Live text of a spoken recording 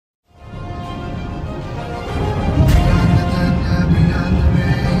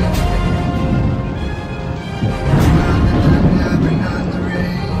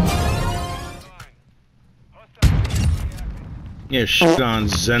Yeah, shit on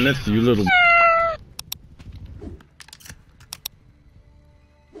Zenith, you little.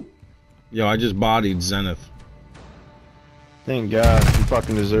 Yo, I just bodied Zenith. Thank God, you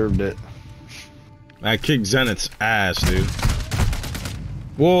fucking deserved it. I kicked Zenith's ass, dude.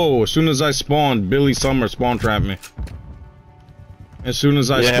 Whoa, as soon as I spawned, Billy Summer spawn trapped me. As soon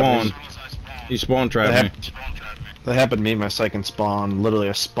as I spawned, he spawn trapped me. That happened to me, my second spawn. Literally,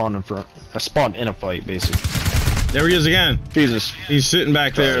 I spawned in a fight, basically. There he is again. Jesus. He's sitting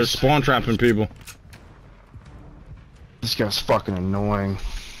back there, spawn trapping people. This guy's fucking annoying.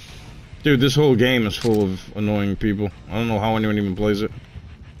 Dude, this whole game is full of annoying people. I don't know how anyone even plays it.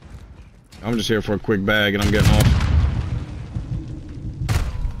 I'm just here for a quick bag and I'm getting off.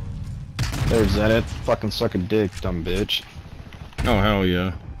 There's Zenith. Fucking suck a dick, dumb bitch. Oh, hell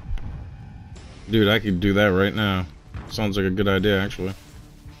yeah. Dude, I could do that right now. Sounds like a good idea, actually.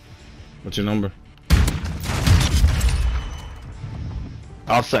 What's your number?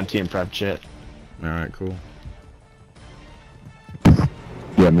 I'll send team prep chat. Alright, cool.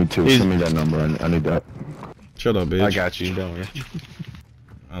 Yeah, me too. Send me that number. I need that. Shut up, bitch. I got you, don't worry.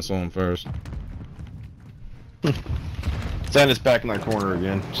 I saw him first. Zenith's back in that corner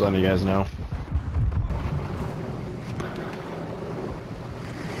again, just letting you guys know.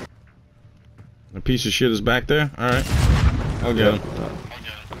 A piece of shit is back there? Alright. I'll get him.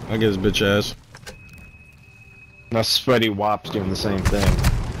 I'll get his bitch ass. Now Sweaty Wop's doing the same thing.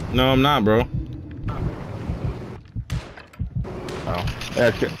 No, I'm not, bro. Oh.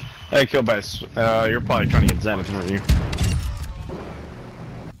 I killed by... you're probably trying to get Zenith, weren't you?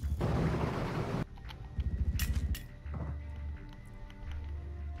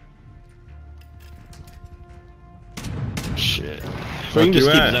 Shit. So you can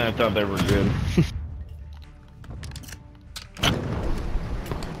just keep Zenith out there, we're good.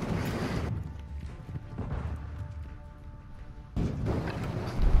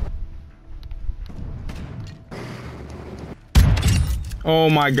 Oh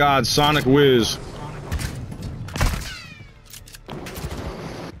my god, Sonic Whiz.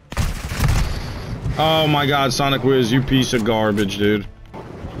 Oh my god, Sonic Whiz, you piece of garbage, dude.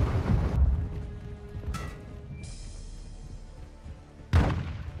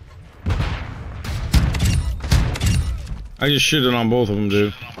 I just shitted on both of them,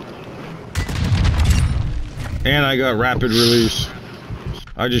 dude. And I got rapid release.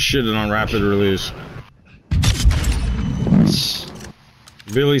 I just shitted on rapid release.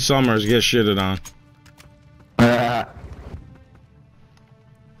 Billy Summers gets shitted on.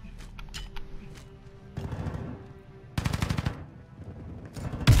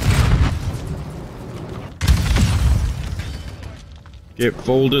 Get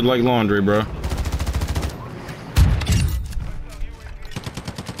folded like laundry, bro.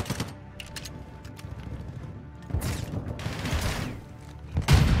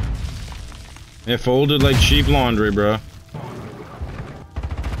 Get folded like cheap laundry, bro.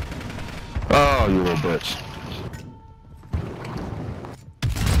 Oh, you little bitch.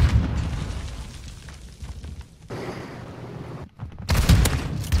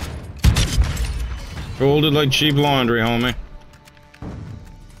 Folded like cheap laundry, homie.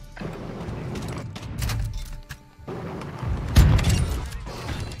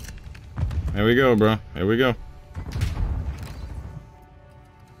 Here we go, bro. Here we go.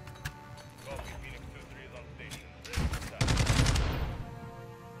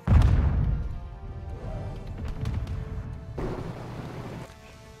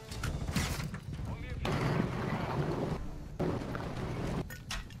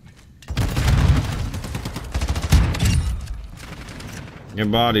 Get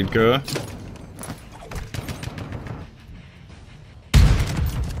bodied, cuh.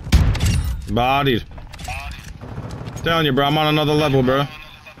 Bodied. Telling you, bro, I'm on another level, bro.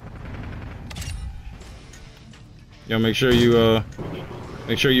 Yo, make sure you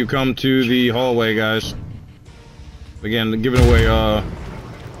come to the hallway, guys. Again, giving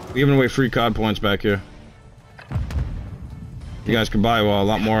away free COD points back here. You guys can buy a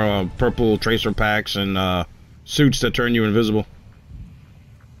lot more purple tracer packs and suits that turn you invisible.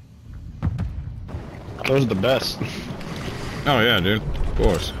 Those are the best. Oh yeah, dude. Of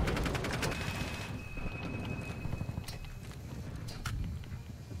course.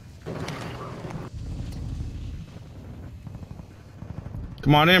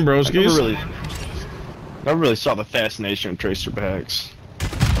 Come on in, broskies. Never really saw the fascination of tracer packs.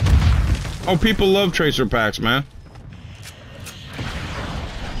 Oh, people love tracer packs, man.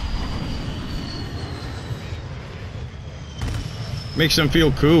 Makes them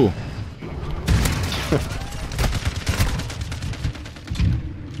feel cool.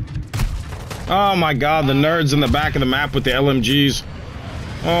 Oh my god, the nerds in the back of the map with the LMGs.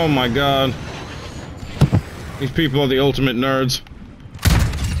 Oh my god. These people are the ultimate nerds.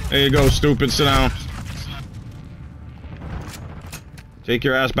 There you go, stupid. Sit down. Take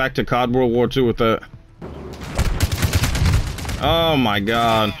your ass back to COD World War II with that. Oh my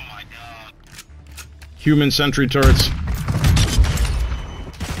god. Human sentry turrets.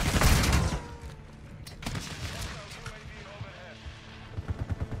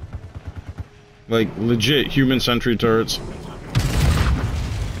 Like, legit human sentry turrets.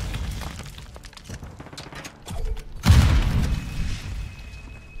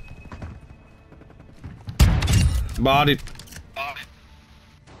 Bodied.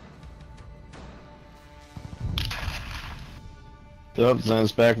 Yep,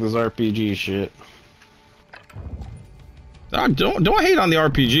 Zen's back with his RPG shit. Don't hate on the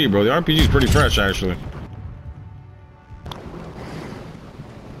RPG, bro. The RPG is pretty fresh, actually.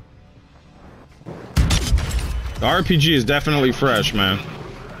 The RPG is definitely fresh, man.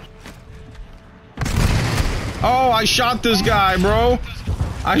 Oh, I shot this guy, bro.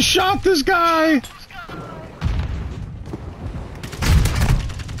 I shot this guy.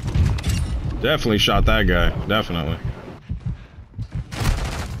 Definitely shot that guy. Definitely.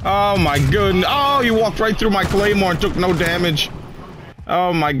 Oh my goodness. Oh, you walked right through my claymore and took no damage.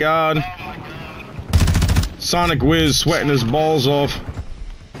 Oh my god. Sonic Wiz sweating his balls off.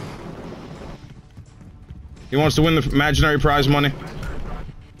 He wants to win the imaginary prize money.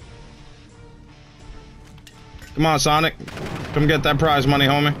 Come on, Sonic. Come get that prize money,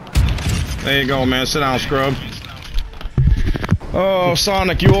 homie. There you go, man. Sit down, scrub. Oh,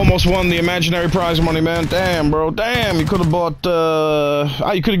 Sonic, you almost won the imaginary prize money, man. Damn, bro. Damn, you could have bought,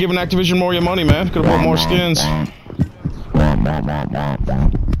 you could have given Activision more of your money, man. Could have bought more skins.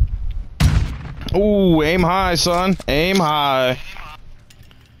 Ooh, aim high, son. Aim high.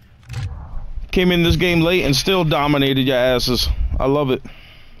 Came in this game late and still dominated your asses. I love it.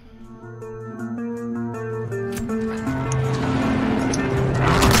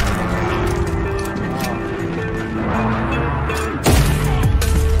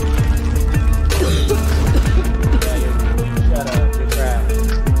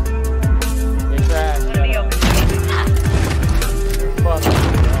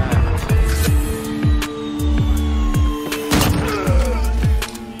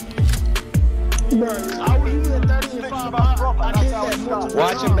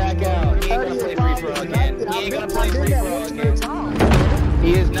 Watch him back out. He ain't gonna play free throw again. He ain't gonna play free throw again.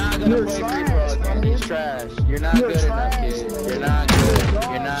 He is not gonna play free throw again. He's trash. You're not good enough, kid. You're not good.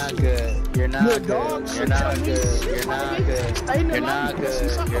 You're not good. You're not good. You're not good. You're not good. You're not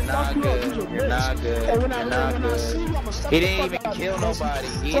good. You're not good. You're not good. You're not good. He didn't even kill nobody.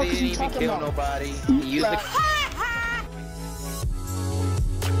 He didn't even kill nobody. He used the